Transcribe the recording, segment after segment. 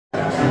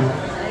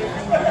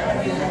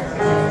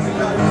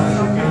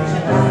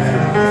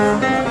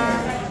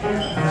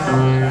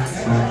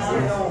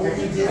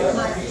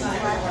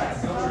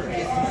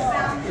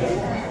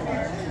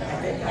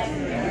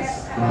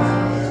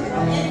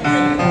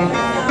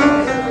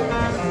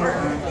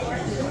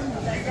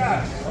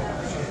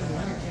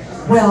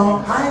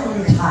Well, I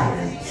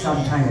retired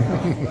some time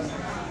ago,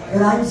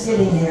 but I'm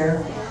sitting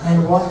here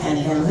and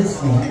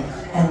listening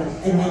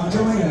and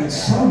enjoying it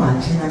so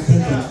much, and I'm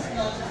thinking,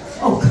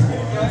 oh, come on,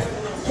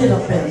 get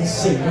up there and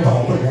sing with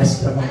all the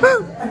rest of them.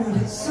 I mean,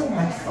 it's so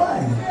much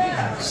fun.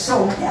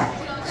 So,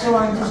 yeah. So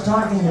I'm just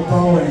talking to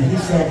Bo, and he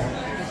said,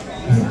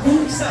 he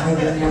thinks I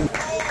remember.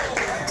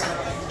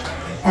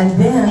 And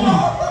then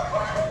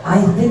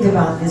I think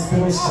about this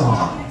thing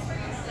song.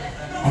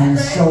 And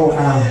so,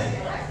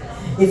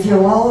 if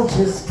you'll all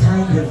just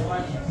kind of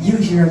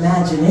use your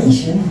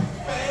imagination,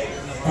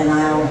 and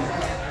I'll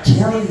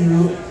tell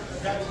you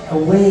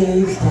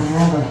ways to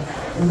have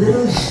a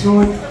little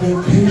short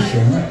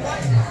vacation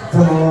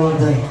from all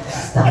the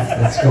stuff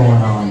that's going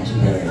on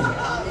today.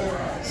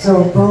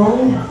 So,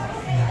 Bo,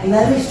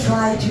 let us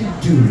try to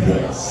do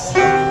this.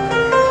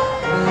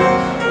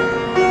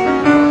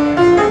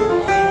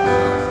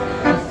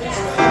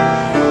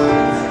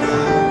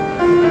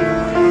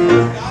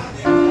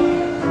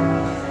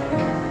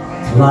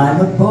 Climb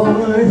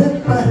aboard a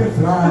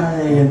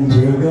butterfly and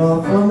take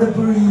off on the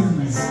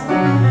breeze.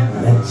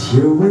 Let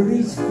your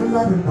worries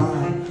flutter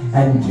by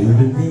and do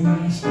the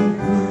things you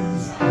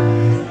please.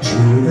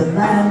 To the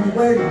land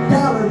where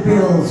dollar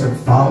bills are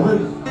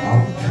falling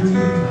off the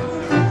tree.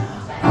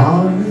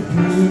 On the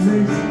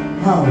dreamer's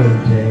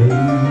holiday.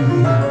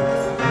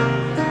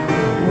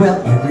 Well,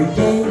 every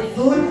day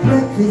for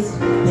breakfast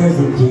there's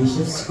a dish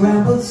of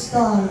scrambled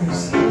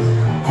stars.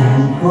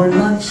 And for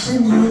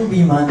luncheon you'll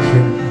be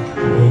munching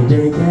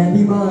Mayday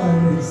candy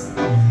bars.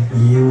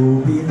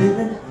 You'll be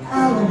living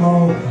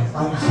Alamo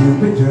on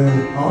Jupiter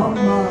or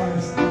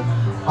Mars.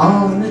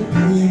 On a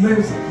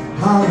dreamer's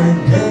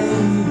holiday.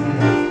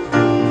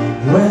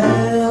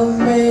 Well,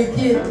 make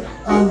it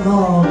a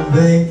long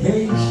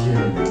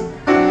vacation.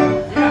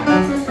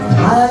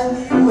 Time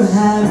you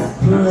have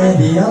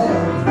plenty of.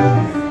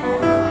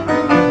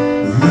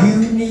 You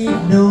need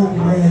no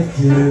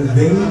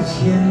reservations.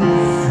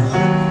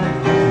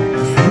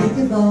 Think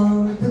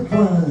about the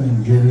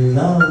one you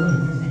love.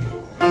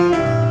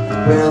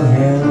 Well,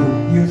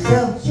 help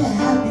yourself to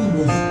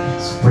happiness.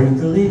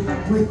 Sprinkle it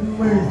with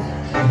mirth.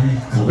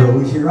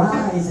 Close your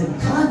eyes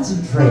and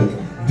concentrate.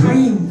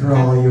 Dream for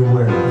all you're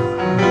worth.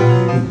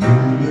 You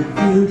will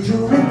feel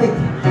terrific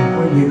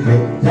when you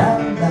get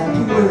down back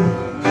to earth.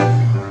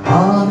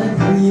 On a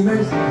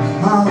dreamer's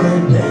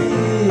holiday.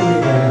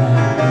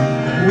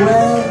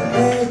 Well,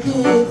 make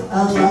it a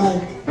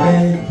light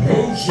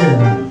vacation.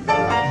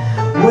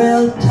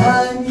 Well,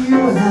 time you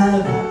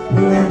have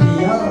plenty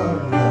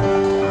of.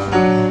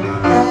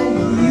 And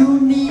you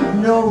need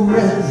no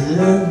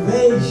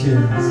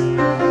reservations.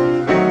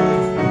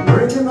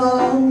 Bring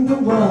along the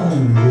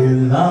one you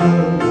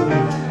love.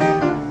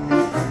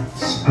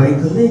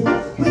 Sprinkle it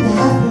with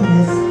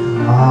happiness,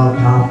 all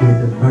top with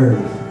the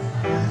mirth.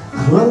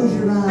 Close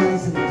your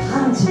eyes and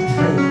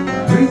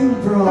concentrate. Dream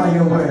for all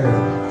you're worth.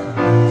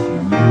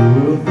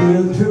 You will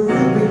feel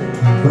terrific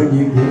when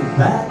you get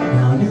back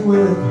down to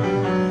earth.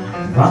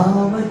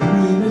 From a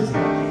dreamer's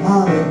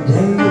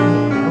holiday.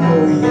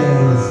 Oh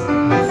yes,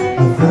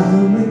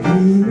 from a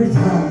dreamer's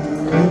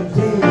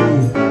holiday.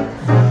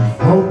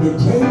 Hope you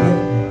take it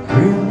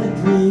from a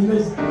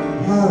dreamer's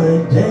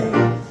holiday.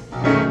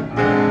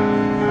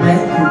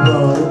 Thank you, Bo.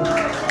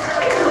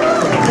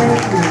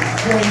 Thank you,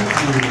 thank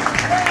you.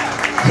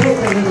 Take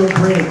a little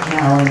break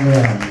now and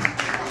then.